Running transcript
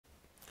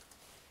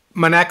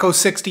Maneco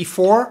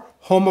 64,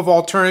 home of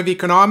alternative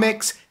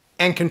economics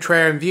and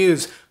contrarian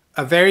views.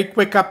 A very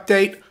quick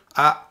update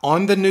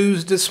on the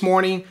news this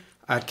morning.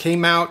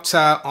 Came out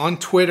on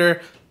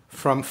Twitter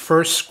from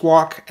First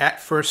Squawk,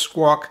 at First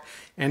Squawk,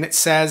 and it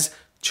says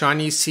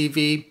Chinese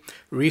TV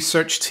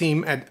research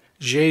team at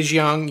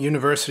Zhejiang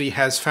University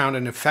has found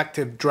an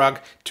effective drug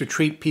to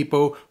treat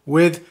people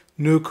with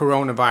new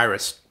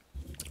coronavirus.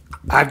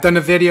 I've done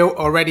a video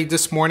already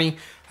this morning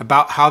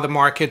about how the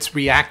markets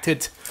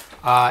reacted,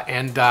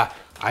 and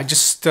I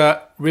just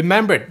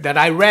remembered that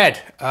I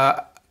read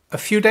a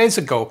few days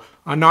ago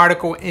an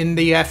article in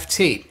the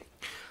FT.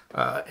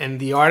 And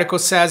the article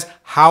says,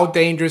 how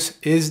dangerous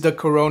is the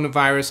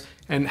coronavirus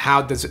and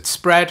how does it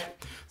spread?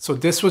 So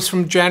this was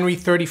from January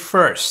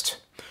 31st,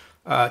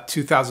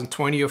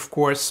 2020, of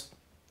course.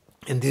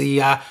 And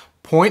the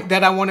point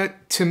that I wanted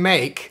to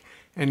make,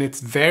 and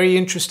it's a very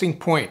interesting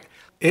point,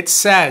 it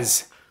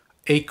says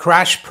a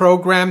crash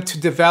program to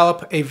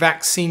develop a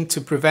vaccine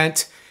to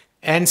prevent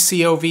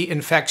NCOV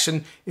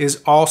infection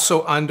is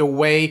also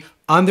underway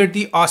under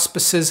the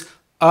auspices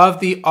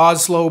of the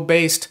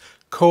Oslo-based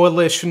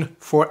Coalition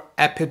for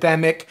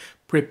Epidemic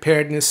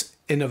Preparedness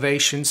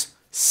Innovations,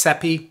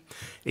 Cepi,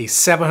 a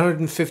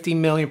 $750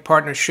 million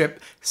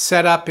partnership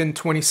set up in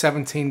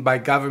 2017 by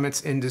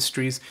governments,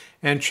 industries,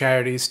 and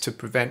charities to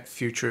prevent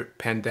future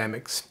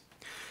pandemics.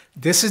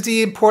 This is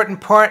the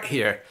important part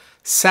here.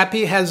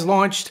 Cepi has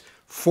launched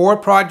 4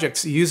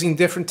 projects using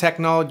different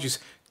technologies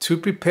to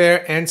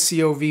prepare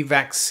NCOV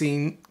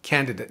vaccine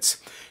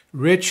candidates.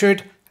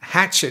 Richard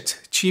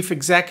Hatchett, chief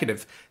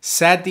executive,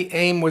 said the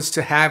aim was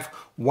to have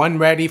one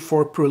ready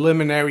for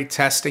preliminary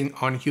testing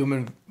on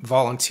human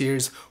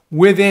volunteers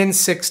within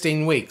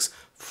 16 weeks,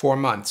 4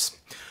 months.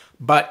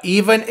 But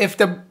even if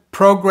the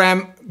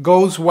program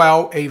goes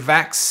well, a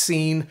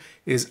vaccine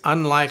is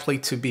unlikely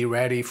to be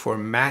ready for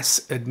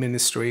mass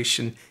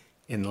administration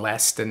in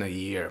less than a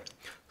year.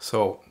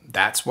 So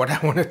that's what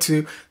I wanted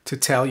to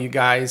tell you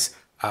guys.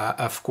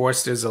 Of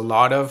course, there's a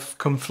lot of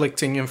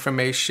conflicting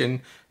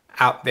information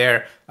out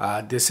there.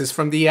 This is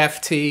from the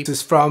FT. This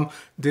is from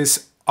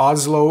this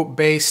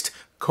Oslo-based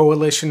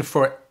Coalition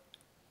for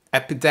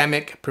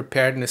Epidemic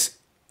Preparedness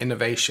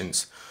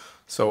Innovations.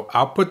 So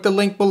I'll put the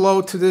link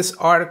below to this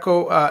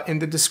article in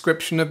the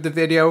description of the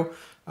video.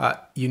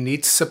 You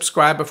need to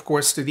subscribe, of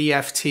course, to the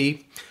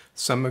FT.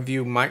 Some of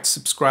you might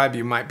subscribe.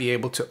 You might be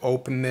able to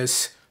open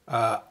this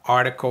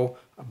article,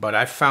 but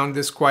I found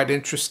this quite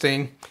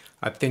interesting.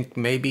 I think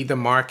maybe the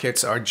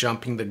markets are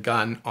jumping the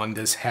gun on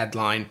this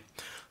headline.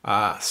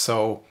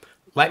 So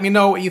let me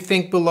know what you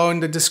think below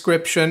in the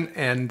description.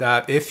 And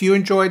if you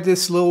enjoyed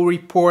this little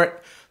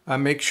report,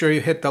 make sure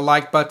you hit the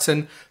like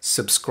button.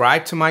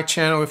 Subscribe to my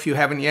channel if you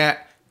haven't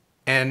yet.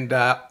 And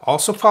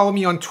also follow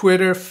me on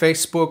Twitter,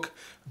 Facebook,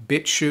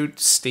 BitChute,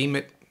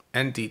 Steemit,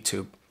 and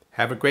DTube.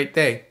 Have a great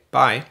day.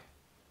 Bye.